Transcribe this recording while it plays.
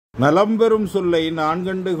நலம்பெறும் சொல்லை நான்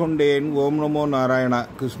கண்டு கொண்டேன். ஓம் நமோ நாராயண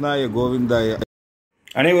கிருஷ்ணாய கோவிந்தாய.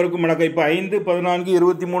 அனைவருக்கும் வணக்கம். இப்போ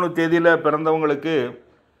 5/14/23 தேதியில் பிறந்தவங்களுக்கு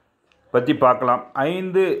பற்றி பார்க்கலாம்.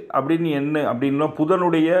 5 அப்படின்னு என்ன அப்படின்னா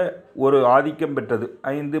புதனுடைய ஒரு ஆதிக்கம் பெற்றது.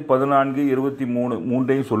 5, 14, 23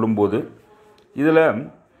 மூன்றையும் சொல்லும்போது இதில்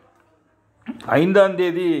 5ஆம்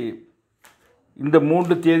தேதி இந்த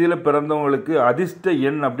 3 தேதியில் பிறந்தவங்களுக்கு அதிர்ஷ்ட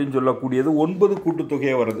எண் அப்படின்னு சொல்லக்கூடியது 9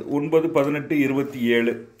 கூட்டுத்தொகையாக வருது. 9, 18,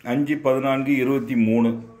 27, 5, 14,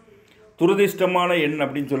 23. துரதிர்ஷ்டமான எண்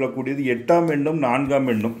அப்படின்னு சொல்லக்கூடியது 8ஆம் எண்ணும் 4ஆம்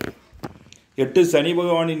எண்ணும். 8 சனி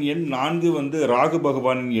பகவானின் எண், 4 ராகு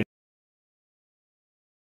பகவானின் எண்.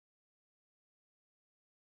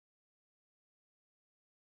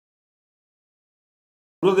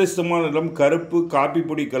 துரதிர்ஷ்டமான நிறம் கருப்பு, காப்பி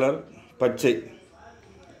பொடி கலர், பச்சை.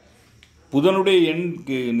 புதனுடைய எண்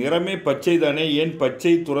நிறமே பச்சை தானே, ஏன்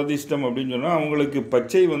பச்சை துரதிர்ஷ்டம் அப்படின்னு சொன்னால் அவங்களுக்கு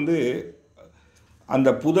பச்சை அந்த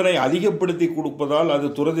புதனை அதிகப்படுத்தி கொடுப்பதால் அது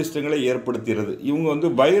துரதிர்ஷ்டங்களை ஏற்படுத்துகிறது.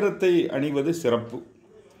 இவங்க வைரத்தை அணிவது சிறப்பு.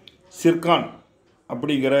 சிர்கான்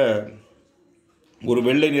அப்படிங்கிற ஒரு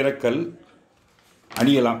வெள்ளை நிறக்கல்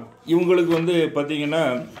அணியலாம். இவங்களுக்கு பார்த்திங்கன்னா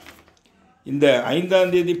இந்த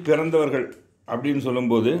 5ஆம் தேதி பிறந்தவர்கள் அப்படின்னு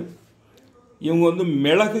சொல்லும்போது இவங்க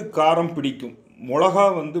மிளகு காரம் பிடிக்கும்.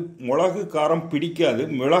 மிளகு காரம் பிடிக்காது,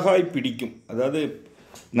 மிளகாய் பிடிக்கும். அதாவது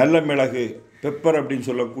நல்ல மிளகு, பெப்பர் அப்படின்னு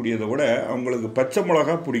சொல்லக்கூடியதை விட அவங்களுக்கு பச்சை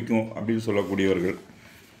மிளகா பிடிக்கும் அப்படின்னு சொல்லக்கூடியவர்கள்.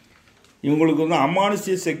 இவங்களுக்கு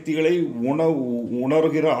அமானுஷ்ய சக்திகளை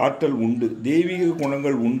உணர்கிற ஆற்றல் உண்டு, தெய்வீக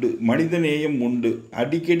குணங்கள் உண்டு, மனித நேயம் உண்டு,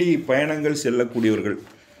 அடிக்கடி பயணங்கள் செல்லக்கூடியவர்கள்,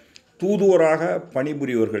 தூதுவராக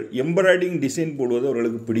பணிபுரியவர்கள், எம்ப்ராய்டிங் டிசைன் போடுவது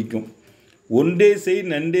அவர்களுக்கு பிடிக்கும். ஒன்றே செய்,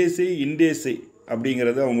 நன்றே செய், இன்றே செய்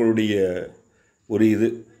அப்படிங்கிறது அவங்களுடைய ஒரு இது.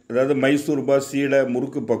 அதாவது மைசூர்பா, சீடை,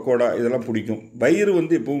 முறுக்கு, பக்கோடா இதெல்லாம் பிடிக்கும். வயிறு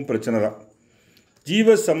எப்பவும் பிரச்சனை தான்.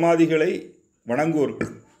 ஜீவ சமாதிகளை வணங்குவார்கள்.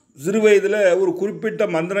 சிறு வயதில் ஒரு குறிப்பிட்ட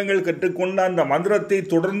மந்திரங்கள் கற்றுக்கொண்டு அந்த மந்திரத்தை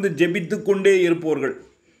தொடர்ந்து ஜெபித்து கொண்டே இருப்பவர்கள்.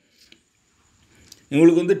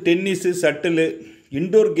 இவங்களுக்கு டென்னிஸு, ஷட்டிலு,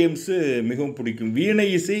 இன்டோர் கேம்ஸு மிகவும் பிடிக்கும். வீணை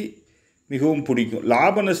இசை மிகவும் பிடிக்கும்.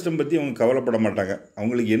 லாப நஷ்டம் பற்றி அவங்க கவலைப்பட மாட்டாங்க.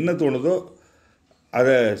 அவங்களுக்கு என்ன தோணுதோ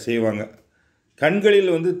அதை செய்வாங்க. கண்களில்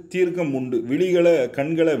தீர்க்கம் உண்டு.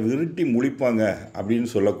 கண்களை விருட்டி முழிப்பாங்க அப்படின்னு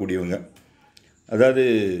சொல்லக்கூடியவங்க. அதாவது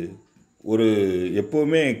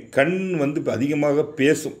எப்போவுமே கண் அதிகமாக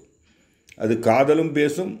பேசும். அது காதலும்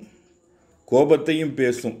பேசும், கோபத்தையும்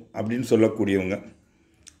பேசும் அப்படின்னு சொல்லக்கூடியவங்க.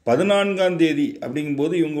 14ஆம் தேதி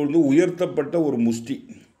அப்படிங்கும்போது இவங்க உயர்த்தப்பட்ட ஒரு முஷ்டி.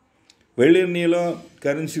 வெளிர் நீளம்,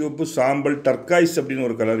 கருஞ்சிவப்பு, சாம்பல், டர்காய்ஸ் அப்படின்னு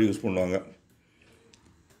ஒரு கலர் யூஸ் பண்ணுவாங்க.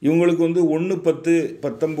 இவங்களுக்கு 1, 10,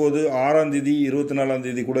 19, 6ஆம் தேதி, 24ஆம்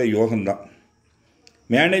தேதி கூட யோகம்தான்.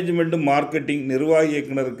 மேனேஜ்மெண்ட்டு, மார்க்கெட்டிங், நிர்வாக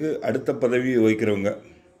இயக்குனருக்கு அடுத்த பதவி வகிக்கிறவங்க,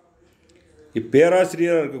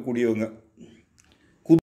 பேராசிரியராக இருக்கக்கூடியவங்க,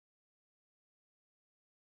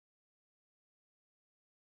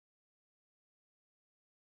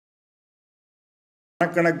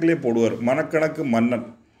 மனக்கணக்கிலே போடுவார். மனக்கணக்கு மன்னன்.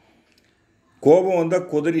 கோபம் வந்தால்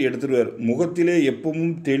குதறி எடுத்துடுவார். முகத்திலே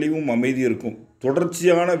எப்பவும் தெளிவும் அமைதி இருக்கும்.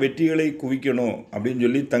 தொடர்ச்சியான வெற்றிகளை குவிக்கணும் அப்படின்னு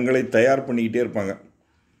சொல்லி தங்களை தயார் பண்ணிக்கிட்டே இருப்பாங்க.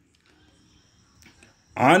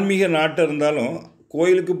 ஆன்மீக நாட்டம் இருந்தாலும்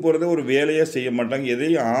கோயிலுக்கு போகிறத ஒரு வேலையாக செய்ய மாட்டாங்க.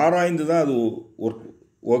 எதையும் ஆராய்ந்து தான் அது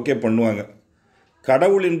ஓகே பண்ணுவாங்க.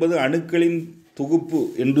 கடவுள் என்பது அணுக்களின் தொகுப்பு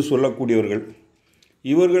என்று சொல்லக்கூடியவர்கள்.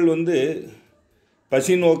 இவர்கள்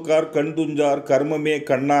பசி நோக்கார், கண் துஞ்சார், கர்மமே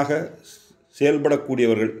கண்ணாக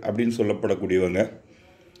செயல்படக்கூடியவர்கள் அப்படின்னு சொல்லப்படக்கூடியவங்க.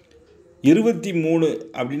 23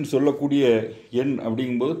 அப்படின்னு சொல்லக்கூடிய எண்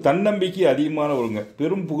அப்படிங்கும்போது தன்னம்பிக்கை அதிகமானவங்க,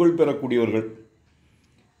 பெரும் புகழ் பெறக்கூடியவர்கள்,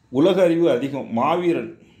 உலக அறிவு அதிகம்,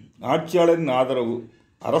 மாவீரன், ஆட்சியாளரின் ஆதரவு,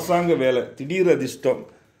 அரசாங்க வேலை, திடீர் அதிர்ஷ்டம்,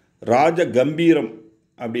 ராஜ கம்பீரம்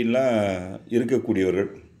அப்படின்லாம்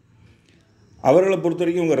இருக்கக்கூடியவர்கள். அவர்களை பொறுத்த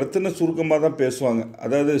வரைக்கும் இவங்க ரத்தின சுருக்கமாக தான் பேசுவாங்க.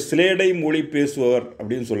 அதாவது சிலேடை மொழி பேசுபவர்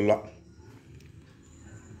அப்படின்னு சொல்லலாம்.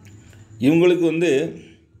 இவங்களுக்கு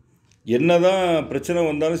என்னதான் பிரச்சனை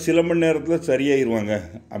வந்தாலும் சில மணி நேரத்தில் சரியாயிருவாங்க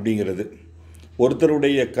அப்படிங்கிறது.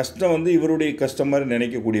 ஒருத்தருடைய கஷ்டம் இவருடைய கஷ்டம் மாதிரி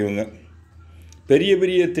நினைக்கக்கூடியவங்க. பெரிய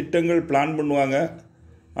பெரிய திட்டங்கள் பிளான் பண்ணுவாங்க,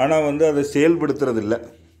 ஆனால் அதை செயல்படுத்துறதில்ல.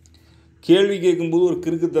 கேள்வி கேட்கும்போது ஒரு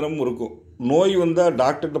கிறுக்குத்தனமும் இருக்கும். நோய் வந்தால்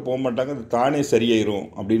டாக்டர்கிட்ட போக மாட்டாங்க, அது தானே சரியாயிரும்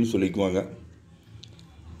அப்படின்னு சொல்லிக்குவாங்க.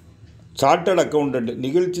 சார்ட்டர்ட் அக்கௌண்டன்ட்,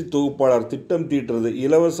 நிகழ்ச்சி தொகுப்பாளர், திட்டம் தீட்டுறது,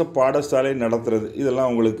 இலவச பாடசாலை நடத்துறது, இதெல்லாம்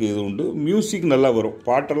அவங்களுக்கு இது உண்டு. மியூசிக் நல்லா வரும்,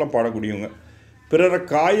 பாட்டெல்லாம் பாடக்கூடியவங்க. பிறரை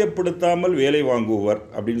காயப்படுத்தாமல் வேலை வாங்குவார்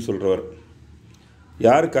அப்படின்னு சொல்கிறவர்.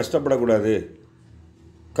 யார் கஷ்டப்படக்கூடாது.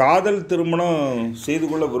 காதல் திருமணம் செய்து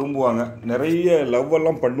கொள்ள விரும்புவாங்க. நிறைய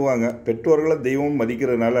லவ்வெல்லாம் பண்ணுவாங்க. பெற்றோர்களை தெய்வம்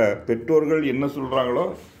மதிக்கிறதுனால பெற்றோர்கள் என்ன சொல்கிறாங்களோ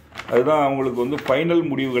அதுதான் அவங்களுக்கு வந்து ஃபைனல்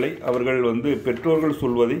முடிவுகளை அவர்கள் வந்து பெற்றோர்கள்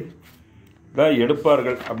சொல்வதை தான்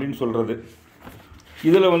எடுப்பார்கள் அப்படின்னு சொல்கிறது.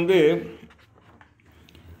 இதில் வந்து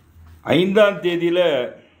 5ஆம் தேதியில்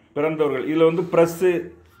பிறந்தவர்கள், இதில் வந்து ப்ரெஸ்ஸு,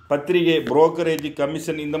 பத்திரிகை, புரோக்கரேஜ்,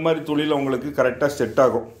 கமிஷன் இந்த மாதிரி தொழில் அவங்களுக்கு கரெக்டாக செட்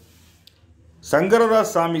ஆகும்.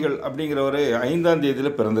 சங்கரதாஸ் சாமிகள் அப்படிங்கிறவர் 5ஆம்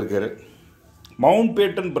தேதியில் பிறந்திருக்காரு. மவுண்ட்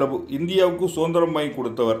பேட்டன் பிரபு, இந்தியாவுக்கு சுதந்திரம் வாங்கி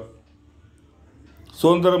கொடுத்தவர்.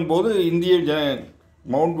 சுதந்திரம் போது இந்திய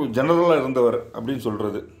ஜெனரலாக இருந்தவர் அப்படின்னு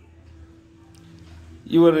சொல்கிறது.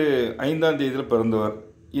 இவர் 5ஆம் தேதியில் பிறந்தவர்.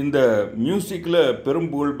 இந்த மியூசிக்கில் பெரும்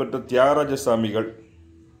புகழ்பெற்ற தியாகராஜ சாமிகள்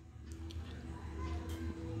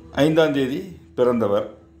 5ஆம் தேதி பிறந்தவர்.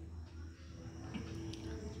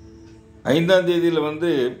 5ஆம் தேதியில் வந்து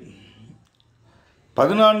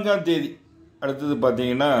 14ஆம் தேதி அடுத்தது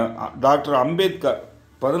பார்த்தீங்கன்னா டாக்டர் அம்பேத்கர்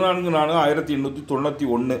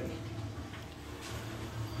 14/4/1891.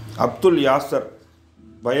 அப்துல் யாசர்,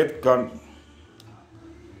 பயத் கான்,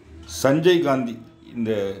 சஞ்சய் காந்தி,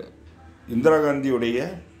 இந்த இந்திரா காந்தியுடைய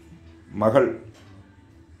மகள்,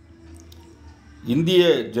 இந்திய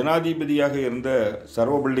ஜனாதிபதியாக இருந்த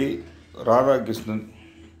சர்வபள்ளி ராதாகிருஷ்ணன்.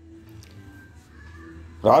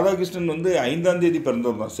 ராதாகிருஷ்ணன் வந்து 5ஆம் தேதி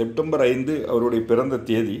பிறந்தவர் தான். செப்டம்பர் 5 அவருடைய பிறந்த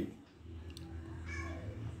தேதி.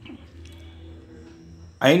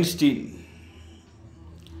 ஐன்ஸ்டீன்.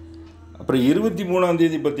 அப்புறம் 23ஆம்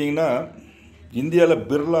தேதி பார்த்திங்கன்னா இந்தியாவில்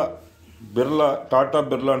பிர்லா டாட்டா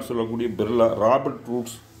பிர்லான்னு சொல்லக்கூடிய பிர்லா, ராபர்ட்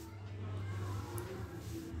ரூட்ஸ்,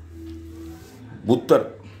 புத்தர்,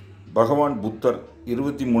 பகவான் புத்தர்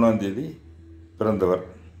 23ஆம் தேதி பிறந்தவர்.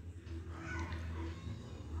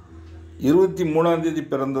 23ஆம் தேதி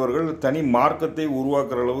பிறந்தவர்கள் தனி மார்க்கத்தை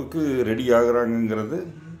உருவாக்குற அளவுக்கு ரெடி ஆகிறாங்கங்கிறது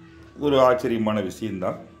ஒரு ஆச்சரியமான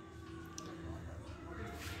விஷயந்தான்.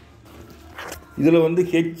 இதில் வந்து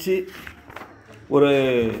ஹெச், ஒரு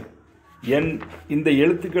என், இந்த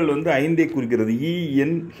எழுத்துக்கள் வந்து 5ஐ குறிக்கிறது.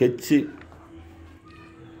 ENHX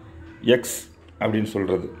அப்படின்னு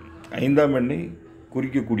சொல்கிறது 5ஆம் எண்ணை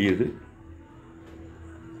குறிக்கக்கூடியது.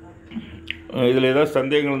 இதில் ஏதாவது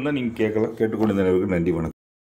சந்தேகங்கள் இருந்தால் நீங்கள் கேட்கலாம். கேட்டுக்கொண்டிருந்தவர்களுக்கு நன்றி, வணக்கம்.